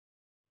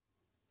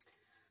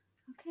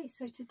Okay,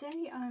 so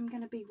today I'm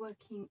going to be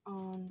working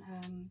on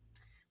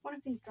one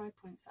of these dry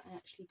points that I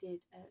actually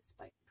did at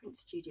Spike Print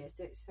Studio.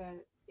 So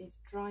it's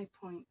dry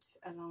point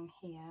along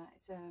here.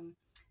 It's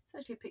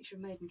actually a picture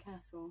of Maiden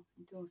Castle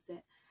in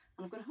Dorset,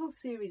 and I've got a whole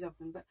series of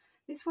them, but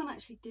this one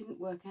actually didn't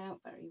work out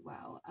very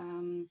well.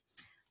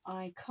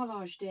 I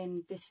collaged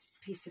in this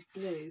piece of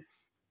blue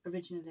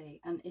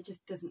originally, and it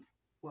just doesn't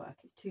work.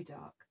 It's too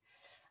dark.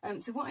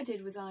 So what I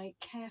did was I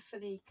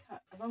carefully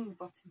cut along the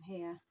bottom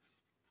here,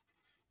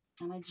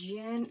 and I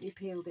gently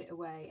peeled it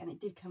away, and it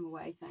did come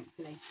away,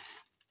 thankfully.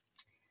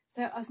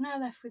 So I was now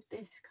left with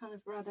this kind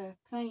of rather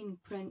plain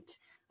print.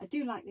 I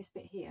do like this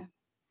bit here.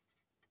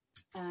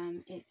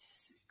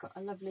 It's got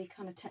a lovely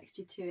kind of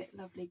texture to it,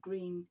 lovely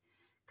green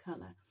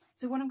colour.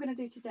 So what I'm going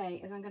to do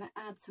today is I'm going to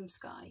add some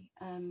sky.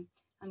 I'm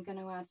going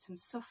to add some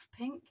soft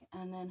pink,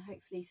 and then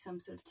hopefully some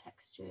sort of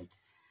textured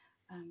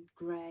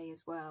grey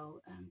as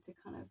well, to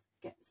kind of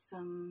get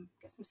some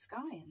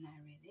sky in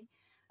there, really.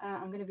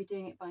 I'm going to be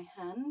doing it by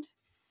hand.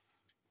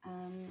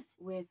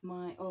 With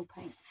my oil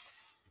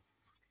paints.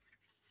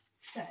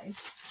 So the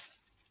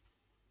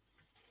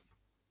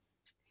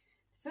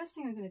first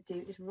thing I'm going to do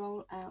is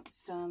roll out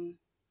some,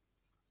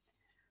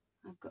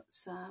 I've got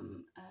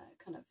some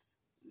kind of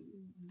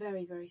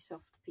very, very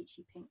soft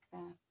peachy pink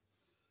there,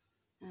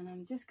 and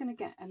I'm just going to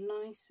get a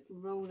nice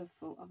roller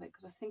full of it,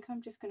 because I think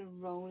I'm just going to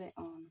roll it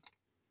on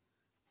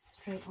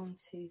straight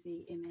onto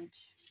the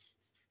image.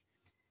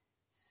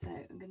 So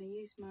I'm going to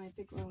use my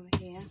big roller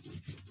here.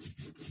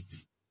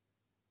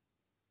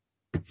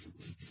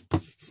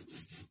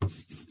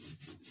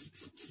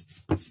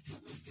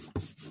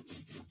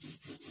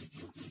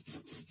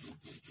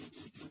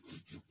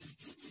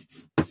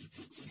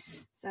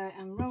 So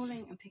I'm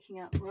rolling and picking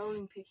up,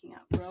 rolling, picking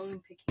up,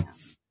 rolling, picking up,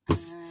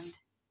 and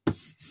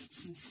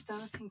I'm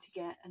starting to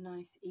get a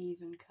nice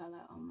even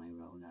colour on my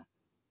roller.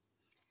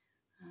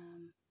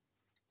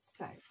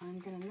 So I'm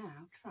going to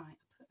now try and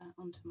put that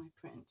onto my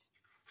print.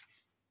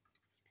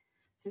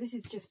 So this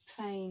is just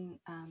plain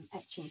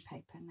etching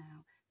paper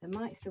now. There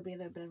might still be a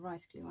little bit of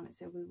rice glue on it,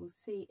 so we will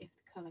see if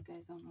the colour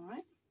goes on, all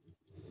right?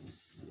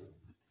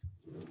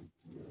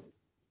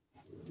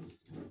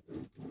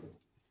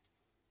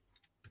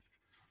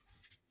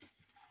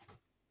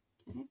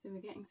 Okay, so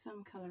we're getting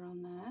some colour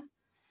on there.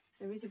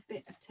 There is a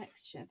bit of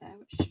texture there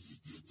which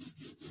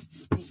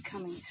is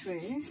coming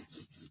through.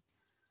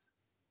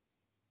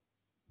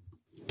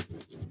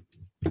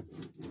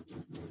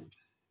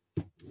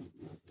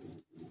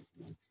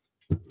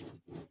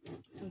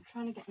 So I'm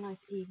trying to get a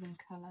nice even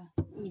colour,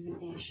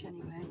 even-ish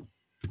anyway.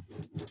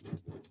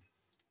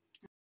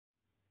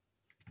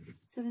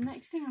 So the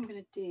next thing I'm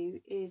going to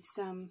do is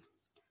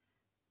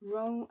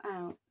roll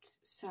out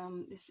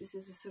some, this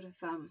is a sort of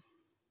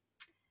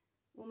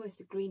almost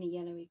a greeny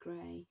yellowy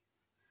grey,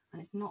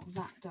 and it's not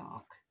that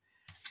dark,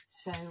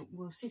 so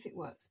we'll see if it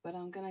works, but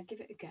I'm going to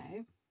give it a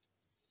go.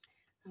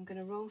 I'm going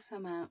to roll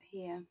some out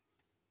here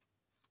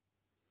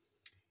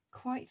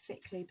quite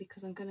thickly,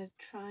 because I'm going to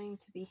try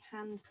to be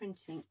hand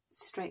printing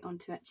straight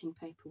onto etching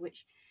paper,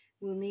 which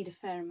will need a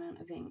fair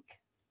amount of ink.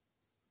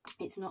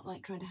 It's not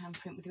like trying to hand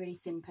print with really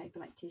thin paper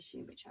like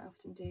tissue, which I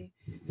often do.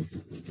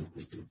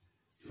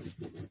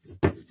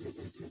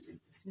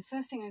 So the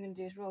first thing I'm going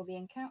to do is roll the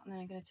ink out, and then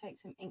I'm going to take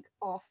some ink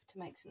off to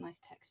make some nice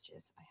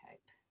textures, I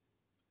hope.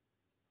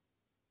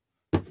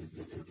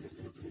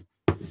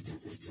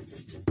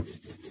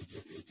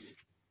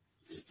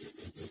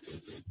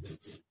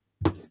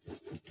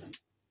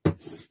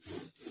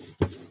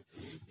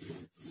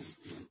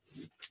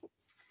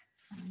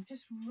 I'm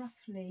just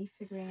roughly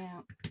figuring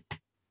out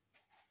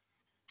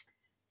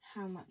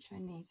how much I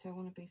need. So I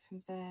want to be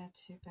from there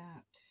to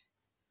about,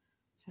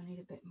 so I need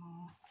a bit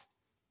more.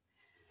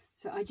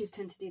 So I just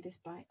tend to do this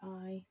by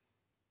eye.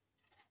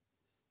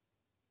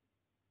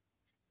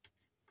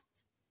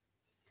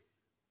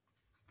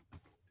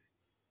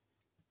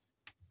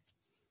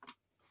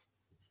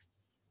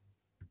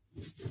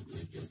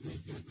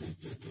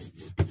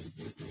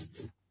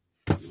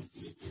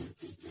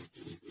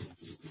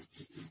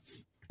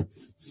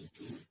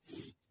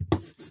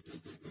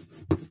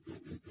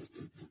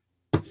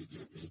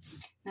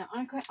 Now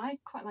I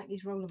quite like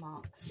these roller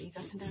marks, these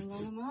up and down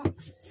roller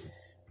marks,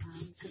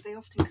 because they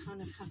often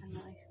kind of have a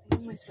nice, they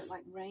almost look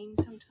like rain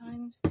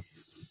sometimes,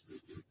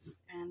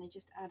 and they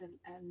just add a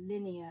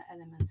linear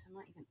element. So I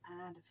might even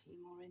add a few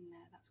more in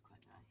there. That's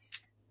quite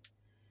nice.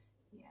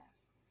 Yeah,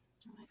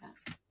 I like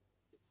that.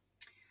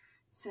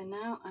 So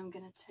now I'm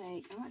actually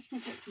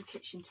going to take some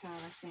kitchen towel,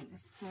 I think,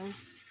 this time.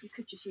 You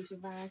could just use a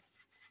rag,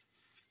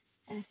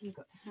 anything you've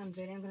got to hand,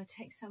 really. I'm going to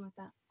take some of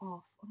that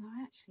off, although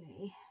I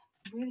actually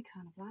really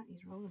kind of like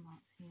these roller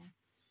marks here.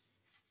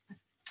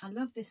 I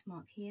love this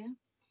mark here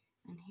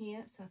and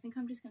here, so I think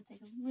I'm just going to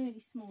take a really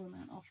small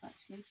amount off,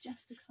 actually,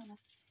 just to kind of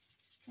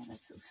get a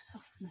sort of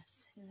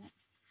softness to it.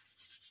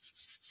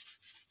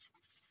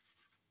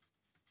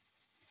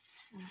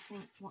 And I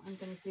think what I'm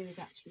going to do is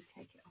actually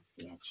take it off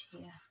the edge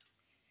here,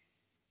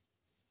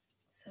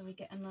 so we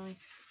get a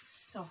nice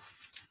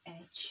soft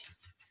edge,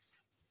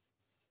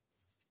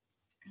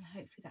 and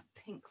hopefully that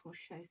pink will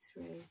show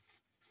through.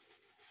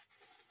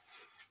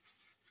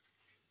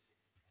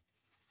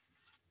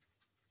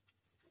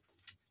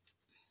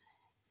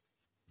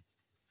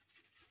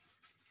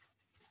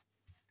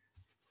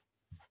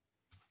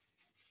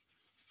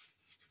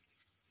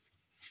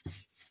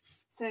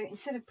 So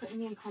instead of putting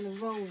the ink on the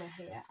roller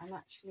here,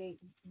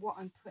 what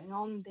I'm putting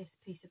on this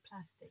piece of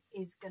plastic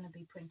is going to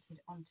be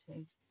printed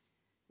onto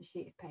the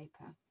sheet of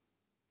paper.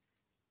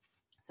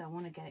 So I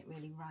want to get it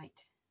really right.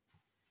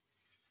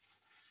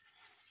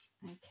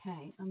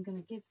 Okay, I'm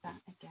going to give that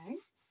a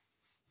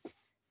go.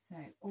 So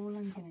all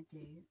I'm going to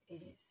do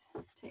is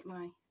take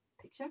my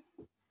picture,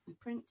 my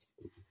print,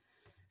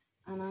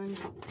 and I'm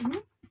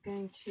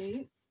going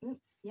to,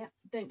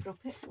 don't drop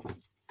it.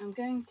 I'm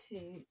going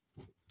to,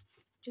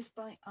 just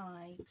by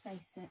eye,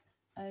 place it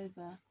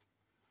over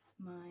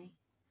my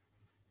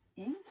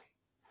ink.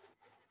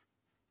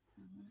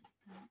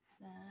 So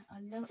there.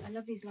 I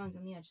love these lines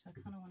on the edge, so I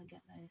kind of want to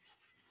get those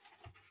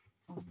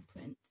on the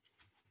print.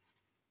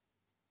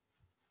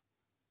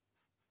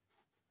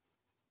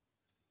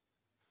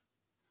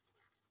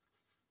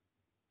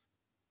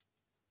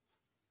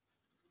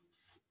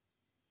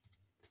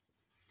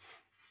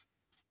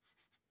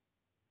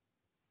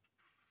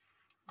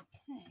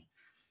 Okay,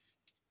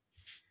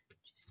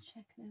 just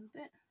check a little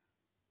bit.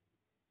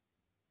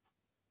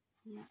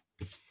 Yeah.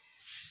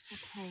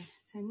 Okay,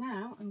 so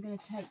now I'm going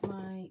to take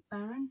my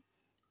Baron,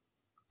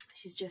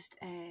 which is just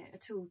a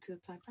tool to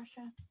apply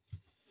pressure,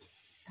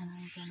 and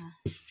I'm going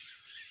to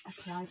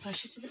apply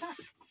pressure to the back.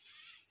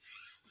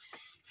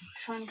 I'm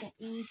trying to get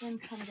even,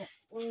 trying to get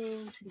all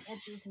to the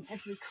edges and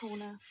every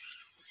corner.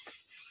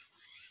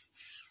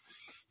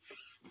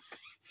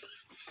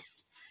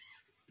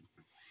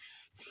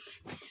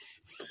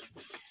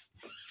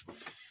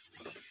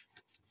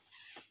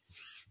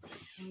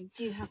 And you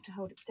do have to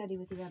hold it steady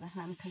with the other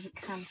hand because it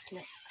can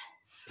slip.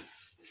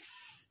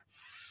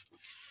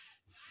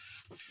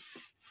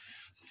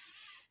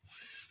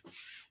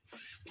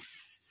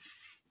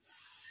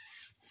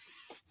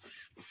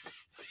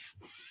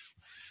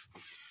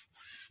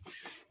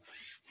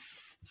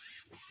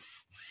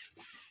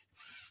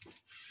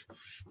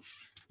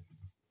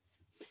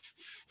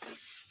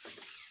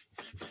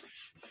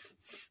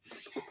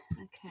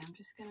 Okay, I'm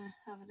just going to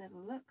have a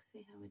little look,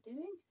 see how we're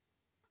doing.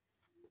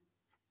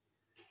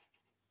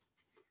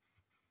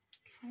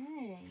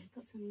 Okay,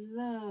 got some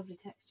lovely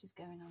textures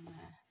going on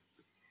there.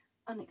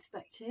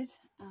 Unexpected.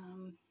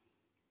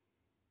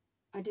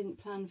 I didn't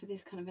plan for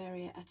this kind of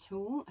area at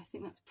all. I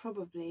think that's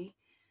probably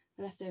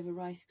the leftover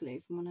rice glue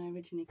from when I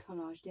originally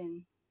collaged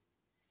in.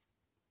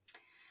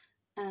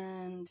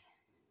 And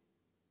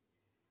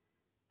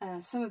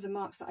some of the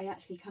marks that I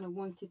actually kind of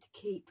wanted to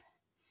keep,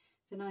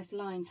 the nice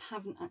lines,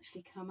 haven't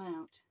actually come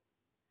out.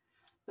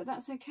 But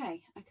that's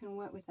okay, I can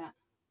work with that.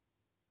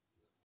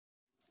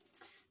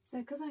 So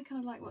because I kind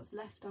of like what's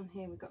left on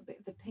here, we've got a bit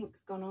of the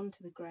pink's gone on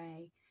to the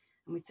grey,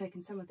 and we've taken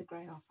some of the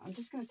grey off. I'm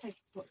just going to take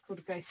what's called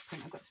a ghost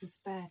print. I've got some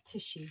spare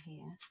tissue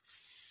here,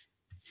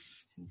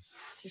 some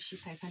tissue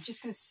paper. I'm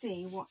just going to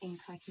see what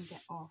ink I can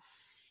get off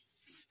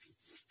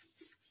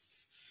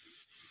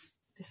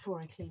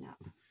before I clean up.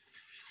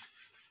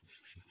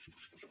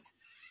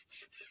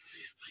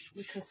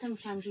 Because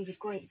sometimes these are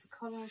great for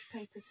collage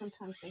papers,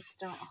 sometimes they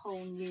start a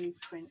whole new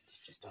print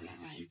just on their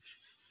own.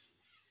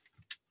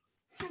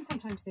 And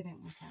sometimes they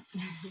don't work out.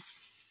 Okay.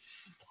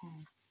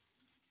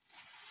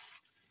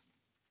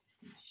 Just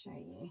going to show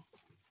you.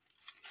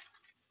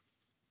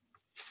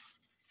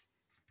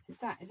 So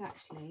that is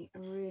actually a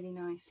really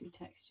nicely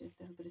textured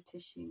little bit of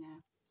tissue now.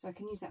 So I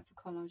can use that for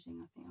collaging.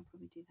 I think I'll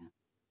probably do that.